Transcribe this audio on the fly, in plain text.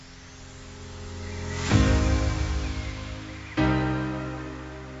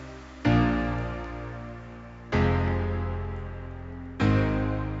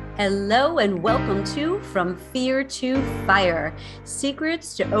Hello and welcome to From Fear to Fire,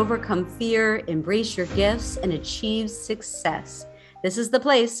 secrets to overcome fear, embrace your gifts, and achieve success. This is the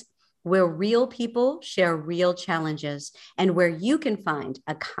place where real people share real challenges and where you can find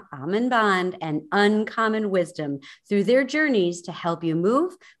a common bond and uncommon wisdom through their journeys to help you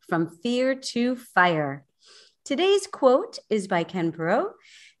move from fear to fire. Today's quote is by Ken Perot.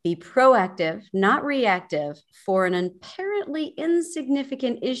 Be proactive, not reactive, for an apparently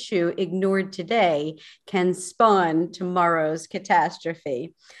insignificant issue ignored today can spawn tomorrow's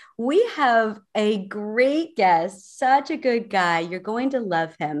catastrophe. We have a great guest, such a good guy. You're going to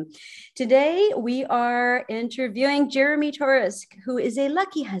love him. Today, we are interviewing Jeremy Torres, who is a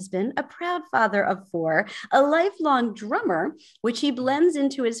lucky husband, a proud father of four, a lifelong drummer, which he blends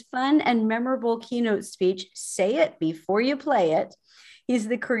into his fun and memorable keynote speech, Say It Before You Play It. He's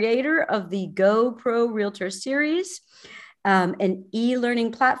the creator of the Go Pro Realtor series, an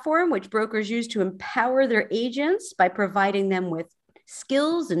e-learning platform which brokers use to empower their agents by providing them with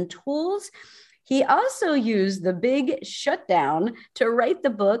skills and tools. He also used the big shutdown to write the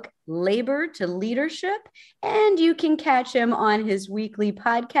book, Labor to Leadership, and you can catch him on his weekly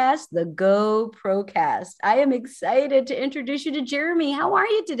podcast, the Go Procast. I am excited to introduce you to Jeremy. How are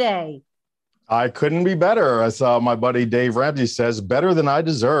you today? I couldn't be better. As my buddy Dave Ramsey says, better than I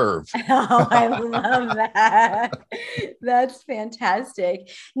deserve. Oh, I love that. That's fantastic.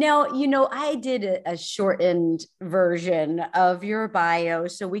 Now, I did a shortened version of your bio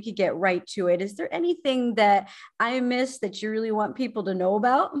so we could get right to it. Is there anything that I missed that you really want people to know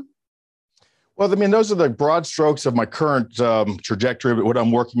about? Well, those are the broad strokes of my current trajectory, but what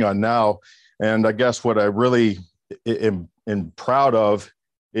I'm working on now. And I guess what I really am proud of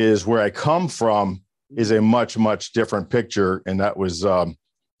is where I come from is a much, much different picture. And that was, a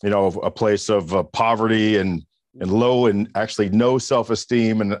place of poverty and low and actually no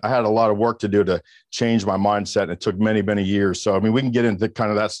self-esteem. And I had a lot of work to do to change my mindset. And it took many, many years. So, we can get into kind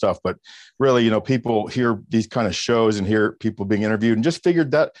of that stuff, but really, people hear these kind of shows and hear people being interviewed and just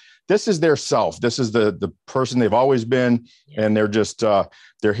figured that this is their self. This is the person they've always been. And they're just,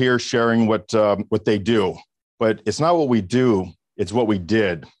 they're here sharing what they do, but it's not what we do. It's what we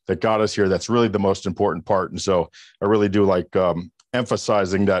did that got us here. That's really the most important part. And so I really do like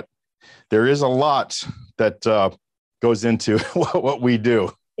emphasizing that there is a lot that goes into what we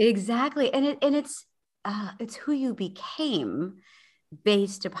do. Exactly. And it's who you became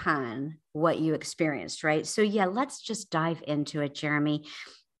based upon what you experienced, right? So let's just dive into it, Jeremy.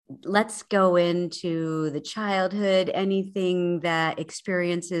 Let's go into the childhood, anything that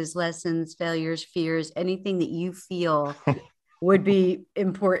experiences, lessons, failures, fears, anything that you feel would be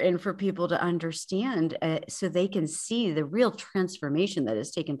important for people to understand so they can see the real transformation that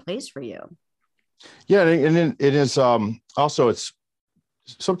has taken place for you. Yeah. And it is also, it's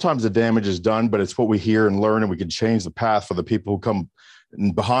sometimes the damage is done, but it's what we hear and learn, and we can change the path for the people who come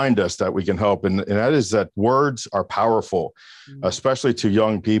behind us that we can help. And that is that words are powerful, especially to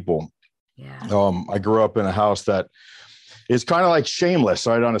young people. Yeah. I grew up in a house that is kind of like Shameless,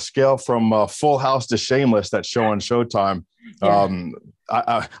 right? On a scale from Full House to Shameless, that show on Showtime. Yeah.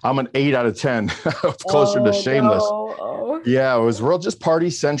 I'm an 8 out of 10, closer to Shameless. No. Yeah, it was real, just party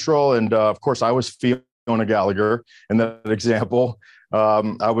central. And of course, I was Fiona Gallagher in that example.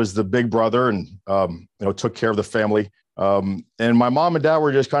 I was the big brother and, took care of the family. And my mom and dad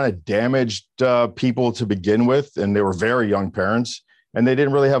were just kind of damaged people to begin with. And they were very young parents, and they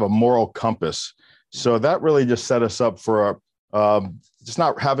didn't really have a moral compass. So that really just set us up for just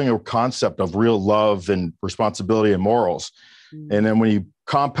not having a concept of real love and responsibility and morals. And then when you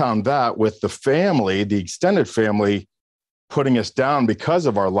compound that with the family, the extended family, putting us down because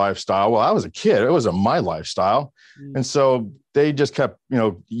of our lifestyle. Well, I was a kid. It wasn't my lifestyle. And so they just kept,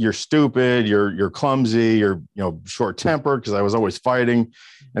 you're stupid, you're clumsy, you're, short tempered, because I was always fighting.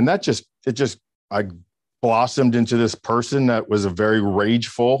 And I blossomed into this person that was a very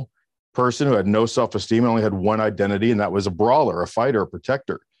rageful person who had no self-esteem and only had one identity, and that was a brawler, a fighter, a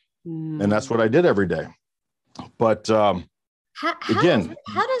protector. And that's what I did every day. But how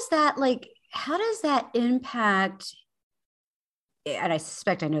does that impact, and I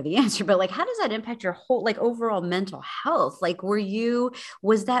suspect I know the answer, but how does that impact your whole, overall mental health?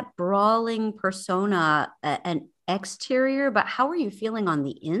 Was that brawling persona an exterior, but how were you feeling on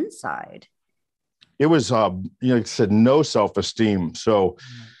the inside? It was, like I said, no self-esteem. So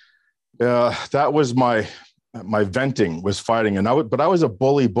that was my venting, was fighting. And I was a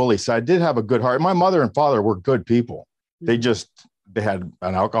bully. So I did have a good heart. My mother and father were good people. They had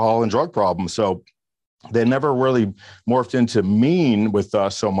an alcohol and drug problem. So they never really morphed into mean with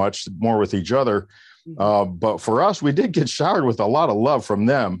us so much, more with each other. But for us, we did get showered with a lot of love from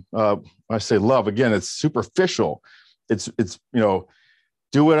them. I say love again, it's superficial. It's,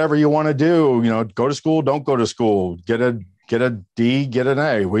 do whatever you want to do, go to school, don't go to school, get a D, get an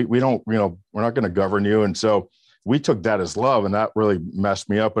A. We don't, we're not going to govern you. And so we took that as love, and that really messed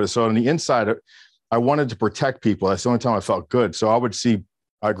me up. But so on the inside, I wanted to protect people. That's the only time I felt good. So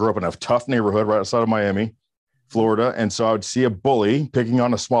I grew up in a tough neighborhood right outside of Miami, Florida. And so I would see a bully picking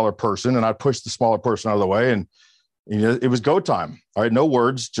on a smaller person, and I'd push the smaller person out of the way. And it was go time. All right, no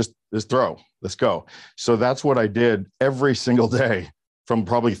words, just throw, let's go. So that's what I did every single day from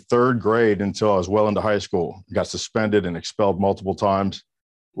probably third grade until I was well into high school. Got suspended and expelled multiple times.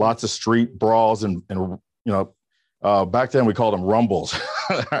 Lots of street brawls and back then we called them rumbles.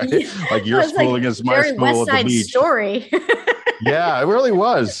 Right? Like your school against my school West at the Side beach. Story. Yeah, it really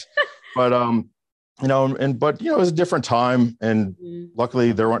was. But it was a different time, and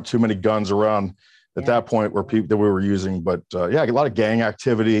luckily there weren't too many guns around at that point where people that we were using. But a lot of gang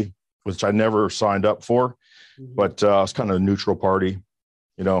activity, which I never signed up for. But I was kind of a neutral party,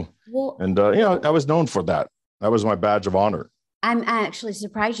 Well, I was known for that. That was my badge of honor. I'm actually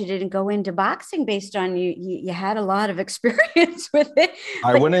surprised you didn't go into boxing based on you had a lot of experience with it.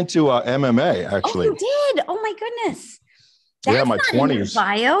 I went into MMA actually. Oh, you did? Oh my goodness. That's my not 20s. in your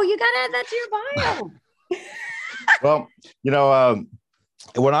bio. You got to add that to your bio. Well,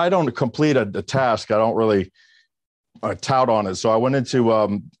 when I don't complete a task, I don't really tout on it. So I went into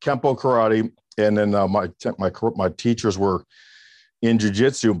Kempo karate, and then my teachers were in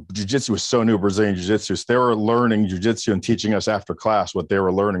jiu-jitsu. Jiu-jitsu was so new, Brazilian jiu-jitsu. So they were learning jiu-jitsu and teaching us after class what they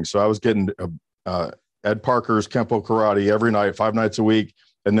were learning. So I was getting Ed Parker's Kempo karate every night, 5 nights a week.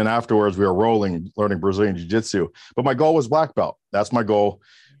 And then afterwards we were learning Brazilian jiu-jitsu. But my goal was black belt. That's my goal.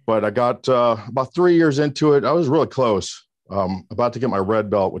 But I got about 3 years into it. I was really close. About to get my red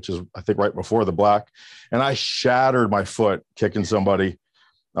belt, which is, I think, right before the black. And I shattered my foot kicking somebody.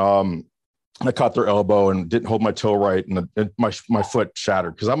 I caught their elbow and didn't hold my toe right. And my foot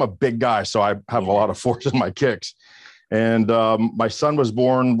shattered because I'm a big guy. So I have a lot of force in my kicks. And my son was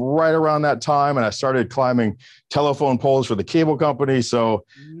born right around that time. And I started climbing telephone poles for the cable company. So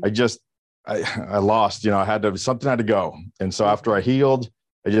I lost, something had to go. And so after I healed,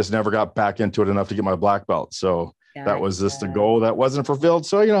 I just never got back into it enough to get my black belt. So that was just the goal that wasn't fulfilled.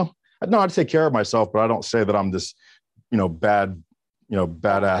 So, I know how to take care of myself, but I don't say that I'm this,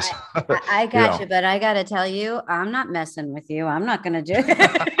 badass. I got you, but I got to tell you, I'm not messing with you. I'm not going to do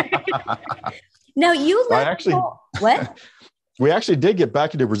it. No, you left. What? We actually did get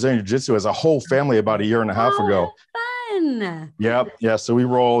back into Brazilian Jiu-Jitsu as a whole family about a year and a half ago. Fun. Yep. Yeah. So we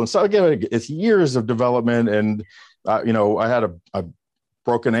roll. And so again, it's years of development. And, I had a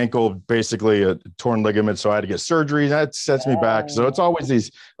broken ankle, basically a torn ligament. So I had to get surgery. That sets me back. So it's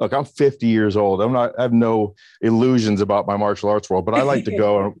always look, I'm 50 years old. I have no illusions about my martial arts world, but I like to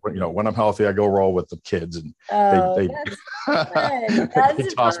go, when I'm healthy, I go roll with the kids, and they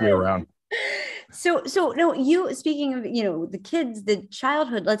toss me around. So no, you, speaking of, the kids, the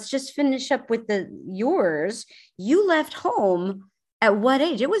childhood, let's just finish up with yours. You left home at what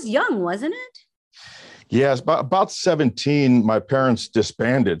age? It was young, wasn't it? Yes, about 17, my parents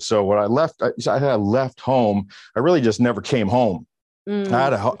disbanded. So when I had left home, I really just never came home. I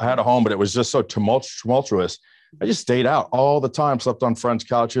had a home, but it was just so tumultuous. I just stayed out all the time, slept on friends'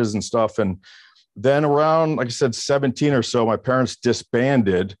 couches and stuff. And then around, like I said, 17 or so, my parents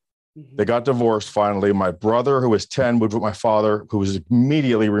disbanded. They got divorced finally. My brother, who was 10, moved with my father, who was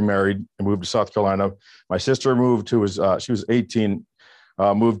immediately remarried and moved to South Carolina. My sister moved, she was 18,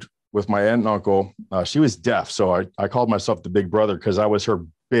 moved with my aunt and uncle. She was deaf. So I called myself the big brother because I was her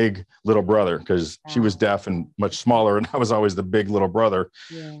big little brother, because she was deaf and much smaller. And I was always the big little brother.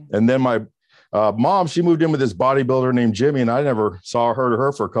 Yeah. And then my mom, she moved in with this bodybuilder named Jimmy, and I never saw or heard of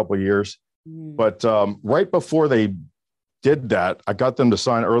her for a couple of years. But right before they did that, I got them to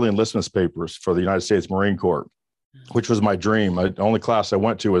sign early enlistment papers for the United States Marine Corps, which was my dream. The only class I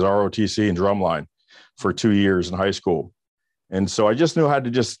went to was ROTC and drumline for 2 years in high school. And so I just knew I had to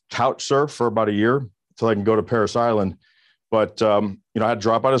just couch surf for about a year until I can go to Parris Island. But, I had to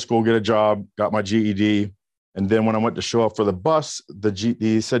drop out of school, get a job, got my GED. And then when I went to show up for the bus, the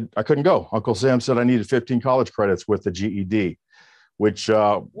GED said I couldn't go. Uncle Sam said I needed 15 college credits with the GED, which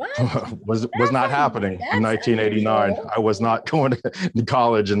was not happening in 1989. I was not going to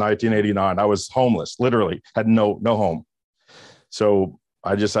college in 1989. I was homeless, literally, had no home. So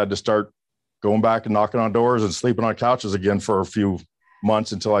I just had to start going back and knocking on doors and sleeping on couches again for a few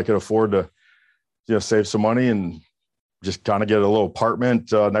months until I could afford to, save some money and just kind of get a little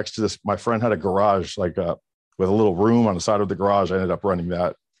apartment next to this. My friend had a garage, with a little room on the side of the garage. I ended up renting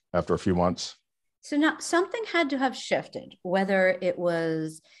that after a few months. So now something had to have shifted, whether it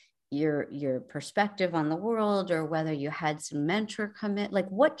was your perspective on the world or whether you had some mentor come in. Like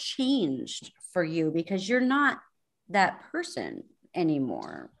what changed for you? Because you're not that person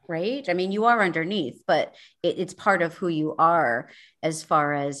anymore, right? I mean, you are underneath, but it's part of who you are as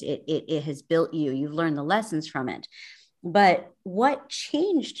far as it has built you. You've learned the lessons from it. But what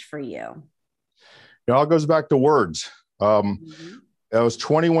changed for you? It all goes back to words. Mm-hmm. I was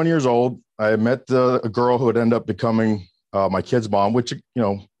 21 years old. I met a girl who would end up becoming my kid's mom, which,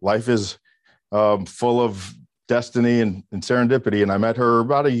 life is full of destiny and serendipity. And I met her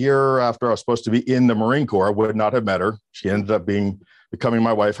about a year after I was supposed to be in the Marine Corps. I would not have met her. She ended up becoming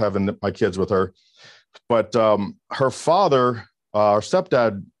my wife, having my kids with her. But her father, our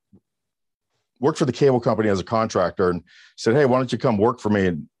stepdad, worked for the cable company as a contractor and said, "Hey, why don't you come work for me?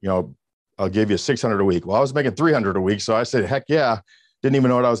 And, I'll give you $600 a week." Well, I was making $300 a week. So I said, heck yeah. Didn't even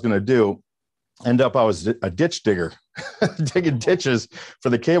know what I was going to do. End up, I was a ditch digger, digging ditches for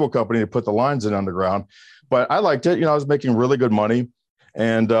the cable company to put the lines in underground. But I liked it. I was making really good money.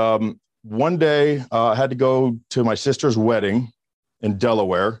 And one day I had to go to my sister's wedding in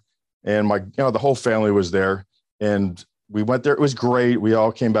Delaware. And the whole family was there. And we went there. It was great. We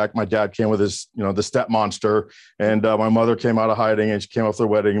all came back. My dad came with his, the step monster. And my mother came out of hiding and she came off the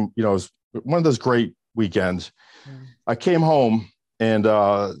wedding. It was one of those great weekends. Mm. I came home and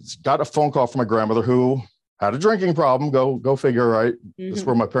got a phone call from my grandmother who had a drinking problem. Go figure, right? Mm-hmm. That's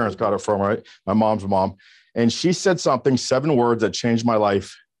where my parents got it from, right? My mom's mom. And she said 7 words that changed my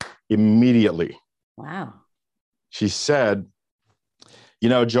life immediately. Wow. She said,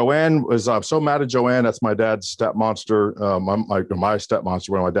 Joanne was, I'm so mad at Joanne. That's my dad's step monster, my step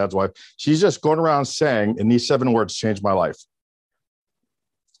monster, my dad's wife. She's just going around saying, and these 7 words changed my life.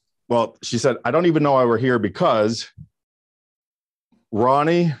 Well, she said, I don't even know why we're here because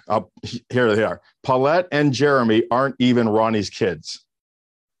Ronnie, here they are. Paulette and Jeremy aren't even Ronnie's kids.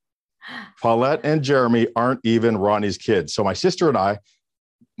 Paulette and Jeremy aren't even Ronnie's kids. So my sister and I,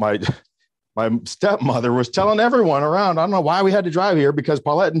 my stepmother was telling everyone around, I don't know why we had to drive here because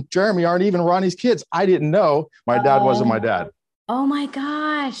Paulette and Jeremy aren't even Ronnie's kids. I didn't know my dad wasn't my dad. Oh my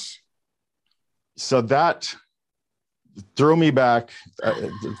gosh. So that threw me back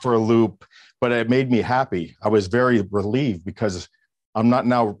for a loop, but it made me happy. I was very relieved because I'm not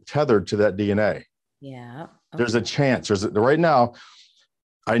now tethered to that DNA. Yeah. Okay. There's a chance. Right now,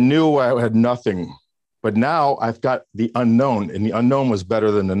 I knew I had nothing, but now I've got the unknown, and the unknown was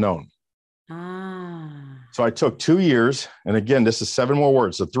better than the known. So I took 2 years. And again, this is 7 more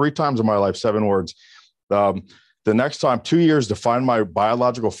words. So 3 times in my life, 7 words. The next time, 2 years to find my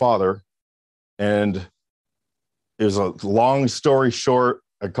biological father. And it was a long story short.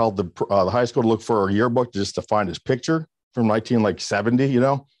 I called the high school to look for a yearbook just to find his picture from 1970,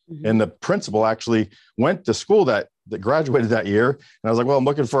 Mm-hmm. And the principal actually went to school that graduated that year. And I was like, well, I'm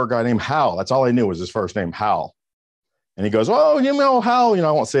looking for a guy named Hal. That's all I knew was his first name, Hal. And he goes, oh, Hal,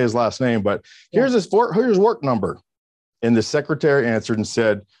 I won't say his last name, but here's his work number. And the secretary answered and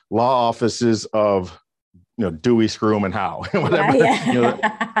said, law offices of, Dewey, Scroom, and Howe, whatever.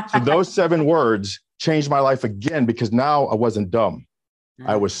 Yeah. So those 7 words changed my life again because now I wasn't dumb.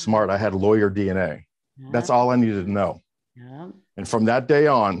 I was smart. I had lawyer DNA. That's all I needed to know. Yeah. And from that day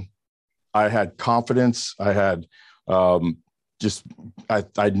on, I had confidence. I had I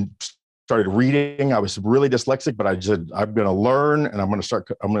started reading. I was really dyslexic, but I said, I'm going to learn and I'm going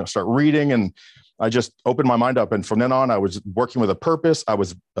to start reading. And I just opened my mind up. And from then on, I was working with a purpose. I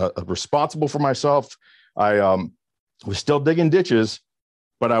was responsible for myself. I was still digging ditches,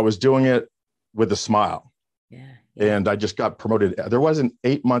 but I was doing it with a smile. Yeah. And I just got promoted. There wasn't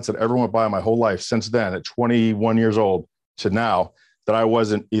 8 months that ever went by my whole life since then at 21 years old to now that I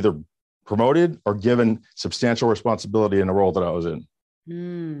wasn't either promoted or given substantial responsibility in the role that I was in.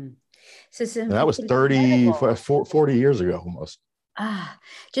 Mm. And that was 40 years ago almost.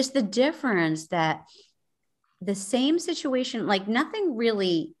 Just the difference that the same situation, like nothing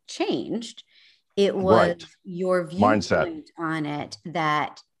really changed. It was your viewpoint mindset on it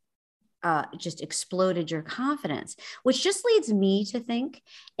that just exploded your confidence, which just leads me to think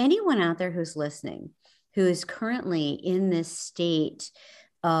anyone out there who's listening, who is currently in this state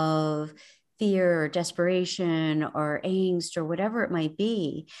of fear or desperation or angst or whatever it might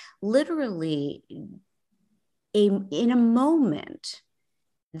be, literally in a moment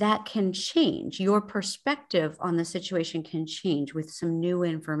that can change. Your perspective on the situation can change with some new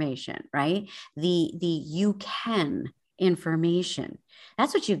information, right? The you can information.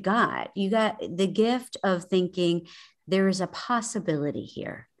 That's what you got. You got the gift of thinking there is a possibility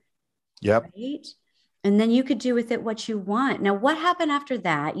here. Yep. Right? And then you could do with it what you want. Now, what happened after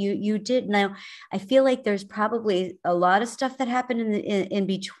that? You did now. I feel like there's probably a lot of stuff that happened in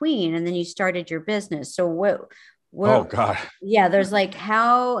between, and then you started your business. So Oh what, God. yeah, there's like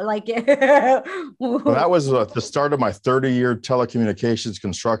how like Well, that was the start of my 30-year telecommunications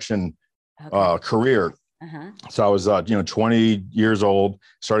construction okay. career. Uh-huh. So I was, 20 years old,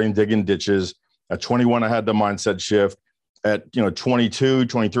 starting digging ditches. At 21, I had the mindset shift. At 22,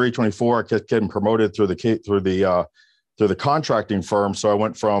 23, 24, I kept getting promoted through the contracting firm. So I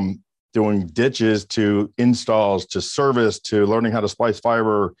went from doing ditches to installs to service to learning how to splice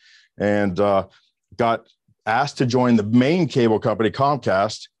fiber, and got asked to join the main cable company,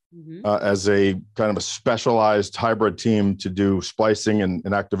 Comcast, Mm-hmm. as a kind of a specialized hybrid team to do splicing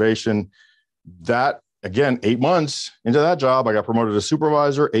and activation. That, again, 8 months into that job, I got promoted to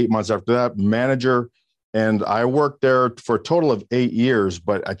supervisor. 8 months after that, manager. And I worked there for a total of 8 years,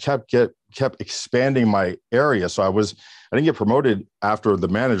 but I kept expanding my area. So I didn't get promoted after the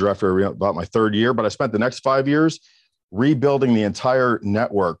manager after about my third year, but I spent the next 5 years rebuilding the entire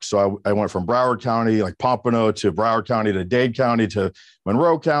network. So I went from Broward County, like Pompano, to Broward County, to Dade County, to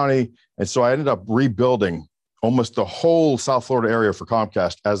Monroe County. And so I ended up rebuilding almost the whole South Florida area for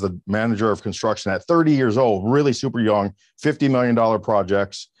Comcast as the manager of construction at 30 years old, really super young, $50 million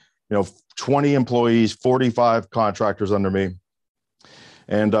projects, 20 employees, 45 contractors under me.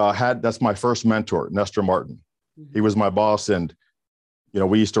 And that's my first mentor, Nestor Martin. Mm-hmm. He was my boss. And,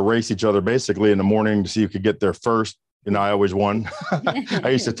 we used to race each other basically in the morning to see who could get there first. And I always won. I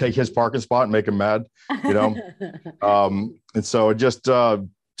used to take his parking spot and make him mad, And so just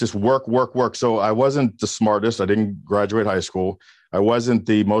work. So I wasn't the smartest. I didn't graduate high school. I wasn't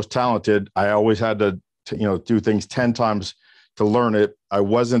the most talented. I always had to do things 10 times to learn it. I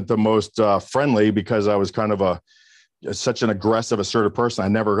wasn't the most friendly because I was kind of such an aggressive, assertive person. I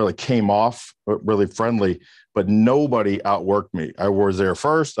never really came off really friendly, but nobody outworked me. I was there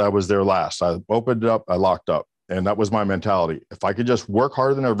first. I was there last. I opened up, I locked up. And that was my mentality. If I could just work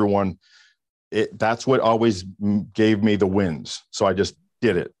harder than everyone, that's what always gave me the wins. So I just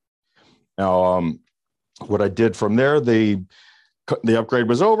did it. Now, what I did from there, the upgrade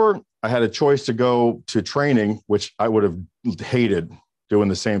was over. I had a choice to go to training, which I would have hated, doing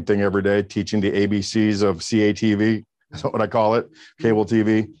the same thing every day, teaching the ABCs of CATV. That's what I call it, cable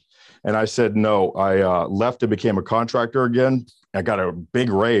TV. And I said no. I left and became a contractor again. I got a big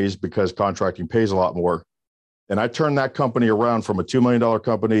raise because contracting pays a lot more. And I turned that company around from a $2 million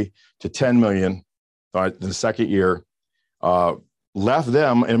company to $10 million in the second year. Left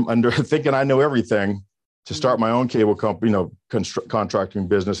them and thinking I know everything to start my own cable company, contracting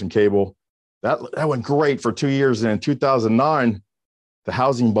business and cable. That went great for 2 years. And in 2009, the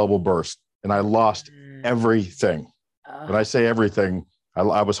housing bubble burst and I lost everything. When I say everything,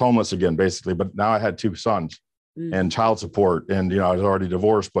 I was homeless again, basically. But now I had 2 sons and child support. And, I was already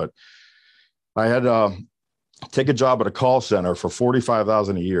divorced, but I had take a job at a call center for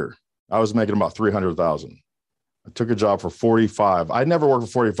 $45,000 a year. I was making about $300,000. I took a job for 45. I never worked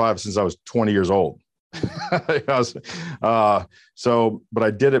for 45 since I was 20 years old. But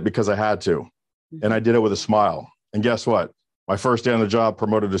I did it because I had to, and I did it with a smile. And guess what? My first day on the job,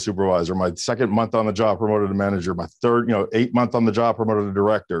 promoted to supervisor. My second month on the job, promoted to manager. My third, 8 month on the job, promoted to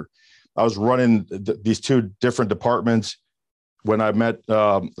director. I was running these 2 different departments. When I met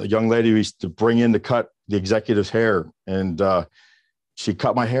a young lady who used to bring in to cut the executive's hair, and she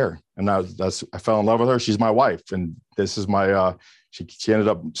cut my hair, and I fell in love with her. She's my wife, and this is my. She ended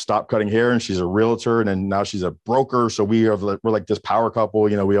up stopped cutting hair, and she's a realtor, and then now she's a broker. So we're like this power couple.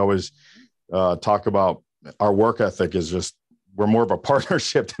 We always talk about our work ethic is just we're more of a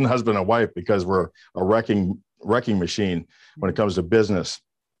partnership than husband and wife because we're a wrecking machine when it comes to business,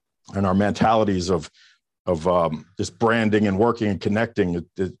 and our mentalities of just branding and working and connecting,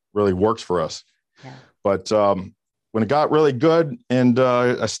 it really works for us. Yeah. But when it got really good, and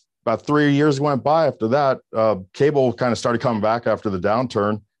about 3 years went by after that, cable kind of started coming back after the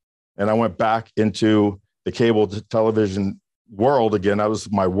downturn, and I went back into the cable television world again. That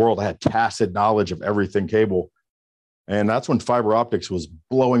was my world. I had tacit knowledge of everything cable, and that's when fiber optics was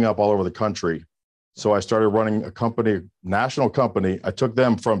blowing up all over the country. So I started running a company, national company. I took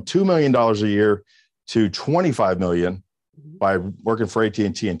them from $2 million a year to 25 million by working for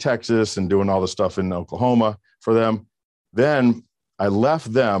AT&T in Texas and doing all the stuff in Oklahoma for them. Then I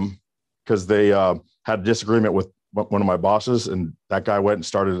left them because they had a disagreement with one of my bosses, and that guy went and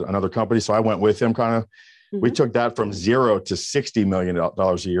started another company. So I went with him kind of. We took that from 0 to $60 million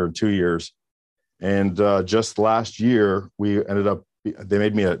a year in 2 years. And just last year, they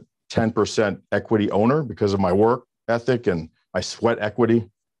made me a 10% equity owner because of my work ethic and my sweat equity,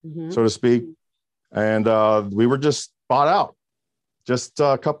 so to speak. And we were just bought out just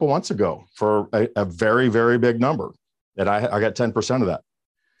a couple months ago for a very, very big number. And I got 10% of that.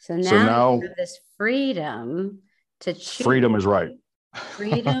 So now, So you have this freedom to choose. freedom is right.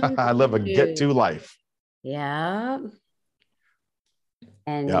 Freedom. I live a get to life. Yeah.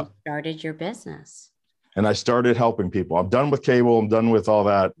 And you started your business. And I started helping people. I'm done with cable. I'm done with all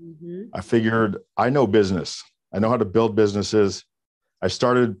that. I figured I know business. I know how to build businesses. I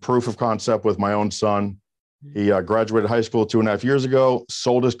started proof of concept with my own son. He graduated high school 2.5 years ago,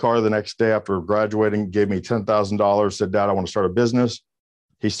 sold his car the next day after graduating, gave me $10,000, said, Dad, I want to start a business.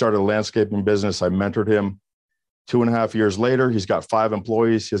 He started a landscaping business. I mentored him. 2.5 years later, he's got 5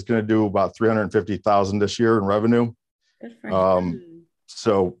 employees. He's going to do about $350,000 this year in revenue. Good for him.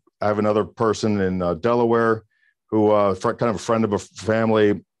 So I have another person in Delaware who kind of a friend of a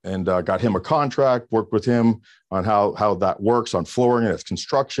family, and got him a contract, worked with him on how that works on flooring and its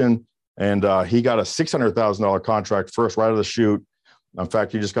construction. And he got a $600,000 contract first right out of the chute. In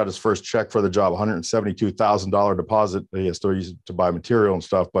fact, he just got his first check for the job, $172,000 deposit that he has to use to buy material and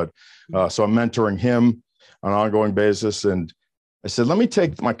stuff. But so I'm mentoring him on an ongoing basis. And I said, let me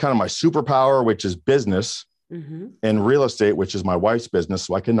take my superpower, which is business, and real estate, which is my wife's business.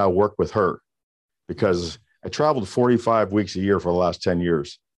 So I can now work with her, because I traveled 45 weeks a year for the last 10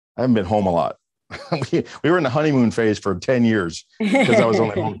 years. I haven't been home a lot. we were in the honeymoon phase for 10 years because I was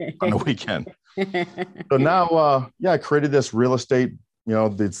only home on the weekend. So now, I created this real estate,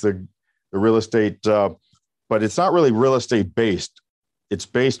 it's the real estate, but it's not really real estate based. It's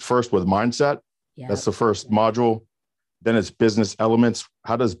based first with mindset. Yep. That's the first module. Then it's business elements.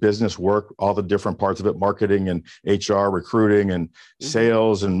 How does business work? All the different parts of it, marketing and HR, recruiting and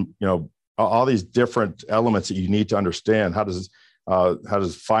sales, and, all these different elements that you need to understand. How does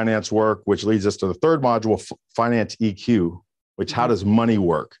finance work, which leads us to the third module, finance EQ, which how does money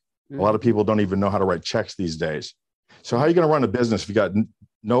work? A lot of people don't even know how to write checks these days. So how are you going to run a business if you got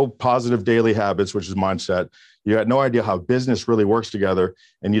no positive daily habits, which is mindset? You got no idea how business really works together,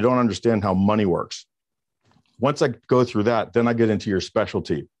 and you don't understand how money works. Once I go through that, then I get into your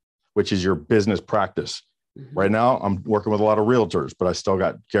specialty, which is your business practice. Right now, I'm working with a lot of realtors, but I still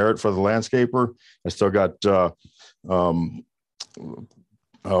got Garrett for the landscaper. I still got,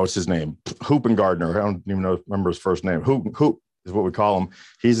 what's his name? Hoopengardner. I don't even remember his first name. Hoop is what we call him.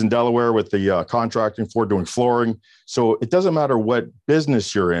 He's in Delaware with the contracting for doing flooring. So it doesn't matter what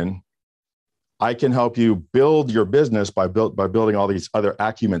business you're in. I can help you build your business by building all these other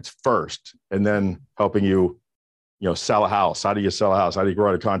acumens first, and then helping you, sell a house. How do you sell a house? How do you grow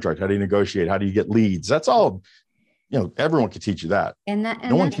out a contract? How do you negotiate? How do you get leads? That's all, everyone can teach you that. And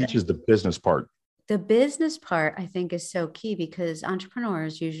no one teaches the business part. The business part, I think, is so key, because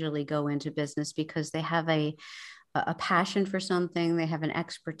entrepreneurs usually go into business because they have a passion for something. They have an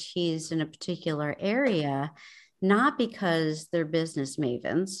expertise in a particular area, not because they're business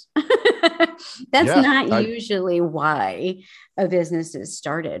mavens. That's usually why a business is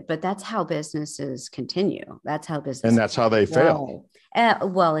started, but that's how businesses continue. That's how business, and that's how they fail.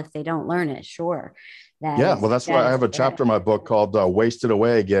 Well, if they don't learn it, sure. That's why I have a chapter in my book called "Wasted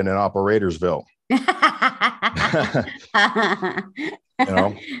Away Again in Operatorsville."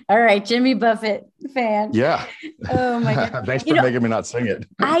 All right, Jimmy Buffett fan. Yeah. Oh my God. Thanks for making me not sing it.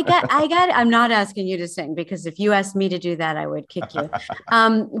 I'm not asking you to sing, because if you asked me to do that, I would kick you.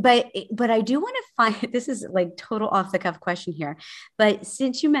 But I do want to find, this is like total off the cuff question here, but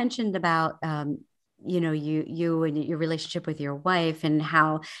since you mentioned about, you and your relationship with your wife, and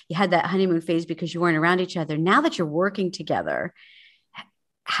how you had that honeymoon phase because you weren't around each other. Now that you're working together,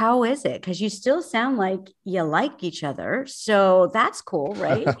 how is it? Because you still sound like you like each other. So that's cool,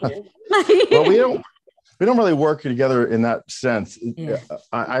 right? Well, we don't really work together in that sense. Yeah.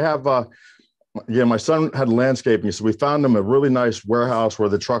 I have, my son had landscaping. So we found him a really nice warehouse where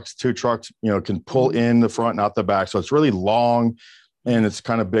the two trucks, can pull in the front and out the back. So it's really long and it's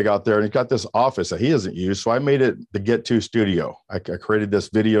kind of big out there. And he's got this office that he doesn't use. So I made it the Get To studio. I created this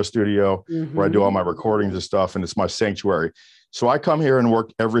video studio where I do all my recordings and stuff. And it's my sanctuary. So I come here and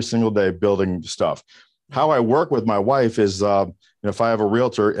work every single day building stuff. How I work with my wife is, if I have a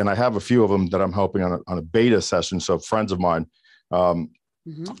realtor, and I have a few of them that I'm helping on a beta session, so friends of mine,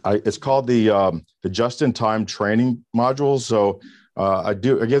 it's called the just-in-time training module. So I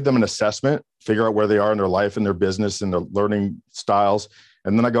give them an assessment, figure out where they are in their life and their business and their learning styles.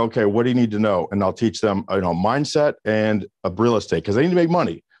 And then I go, okay, what do you need to know? And I'll teach them, mindset and real estate, because they need to make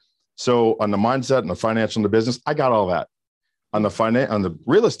money. So on the mindset and the financial and the business, I got all that. On the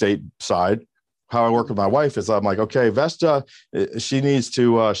real estate side, how I work with my wife is I'm like, okay, Vesta, she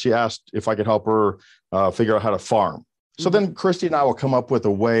asked if I could help her figure out how to farm. So then Christy and I will come up with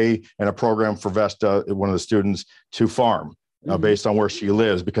a way and a program for Vesta, one of the students, to farm based on where she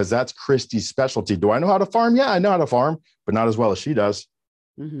lives, because that's Christy's specialty. Do I know how to farm? Yeah, I know how to farm, but not as well as she does.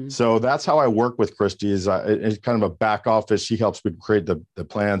 So that's how I work with Christy, is it's kind of a back office. She helps me create the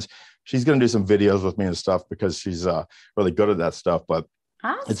plans. She's going to do some videos with me and stuff because she's really good at that stuff. But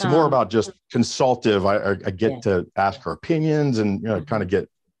it's more about just consultative. I get to ask her opinions and kind of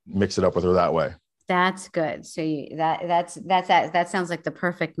mix it up with her that way. That's good. So that sounds like the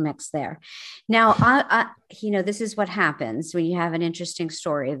perfect mix there. Now, this is what happens when you have an interesting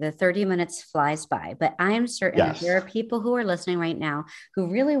story. The 30 minutes flies by, but I am certain that there are people who are listening right now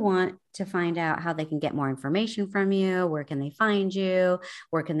who really want to find out how they can get more information from you. Where can they find you?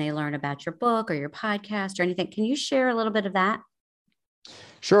 Where can they learn about your book or your podcast or anything? Can you share a little bit of that?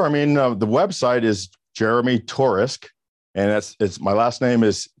 Sure. I mean, the website is Jeremy Torisk, and it's my last name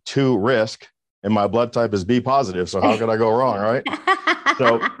is To Risk. And my blood type is B positive. So how could I go wrong, right?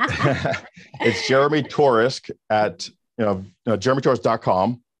 So it's Jeremy Torisk at,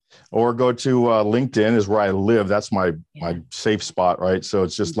 jeremytorisk.com, or go to LinkedIn is where I live. That's my safe spot, right? So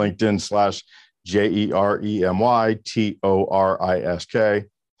it's just LinkedIn/JeremyTorisk.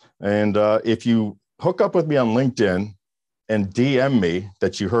 And if you hook up with me on LinkedIn and DM me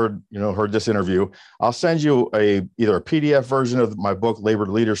that you heard this interview, I'll send you either a PDF version of my book, Labor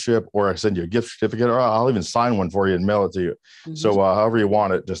to Leadership, or I send you a gift certificate, or I'll even sign one for you and mail it to you. So however you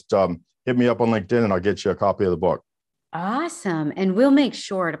want it, just hit me up on LinkedIn and I'll get you a copy of the book. Awesome. And we'll make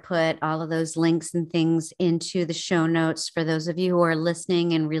sure to put all of those links and things into the show notes for those of you who are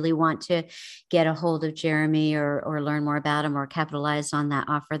listening and really want to get a hold of Jeremy or learn more about him or capitalize on that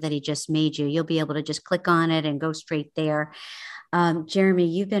offer that he just made you. You'll be able to just click on it and go straight there. Jeremy,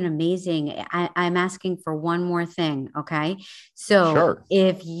 you've been amazing. I'm asking for one more thing. Okay. So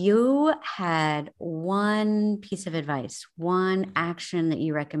if you had one piece of advice, one action that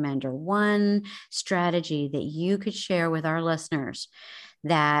you recommend, or one strategy that you could share with our listeners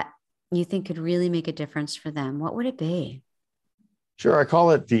that you think could really make a difference for them, what would it be? Sure. I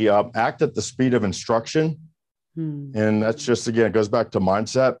call it the act at the speed of instruction. And that's just, again, it goes back to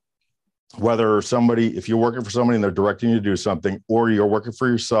mindset. Whether if you're working for somebody and they're directing you to do something, or you're working for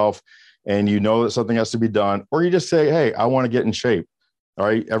yourself and you know that something has to be done, or you just say, hey, I want to get in shape. All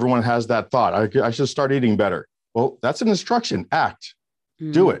right. Everyone has that thought. I should start eating better. Well, that's an instruction. Act.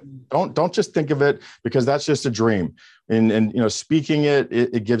 Do it. Don't just think of it, because that's just a dream. And speaking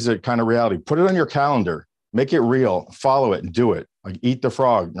it gives it kind of reality. Put it on your calendar. Make it real. Follow it and do it. Like eat the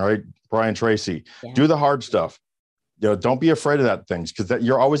frog. All right. Brian Tracy. Do the hard stuff. Don't be afraid of that things, because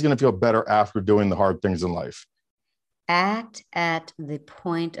you're always going to feel better after doing the hard things in life. Act at the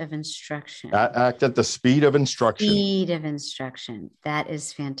point of instruction. Act at the speed of instruction. Speed of instruction. That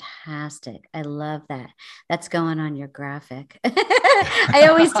is fantastic. I love that. That's going on your graphic. I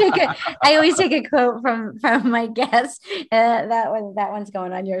always take a quote from my guest. That one's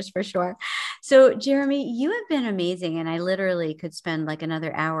going on yours for sure. So Jeremy, you have been amazing. And I literally could spend like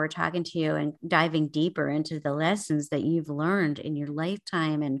another hour talking to you and diving deeper into the lessons that you've learned in your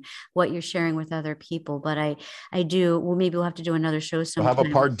lifetime and what you're sharing with other people. But maybe we'll have to do another show sometime. We'll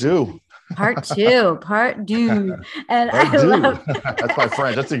have a part two. Part two. And That's my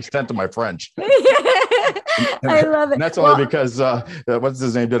French. That's the extent of my French. I love it. And that's only because what's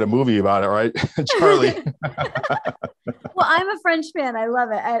his name did a movie about it, right? Charlie. Well, I'm a French fan. I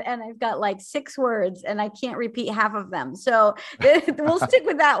love it. And I've got like 6 words and I can't repeat half of them. So we'll stick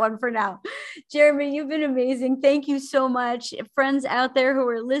with that one for now. Jeremy, you've been amazing. Thank you so much. Friends out there who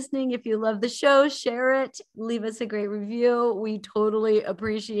are listening, if you love the show, share it, leave us a great review. We totally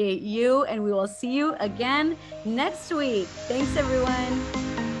appreciate you, and we will see you again next week. Thanks, everyone.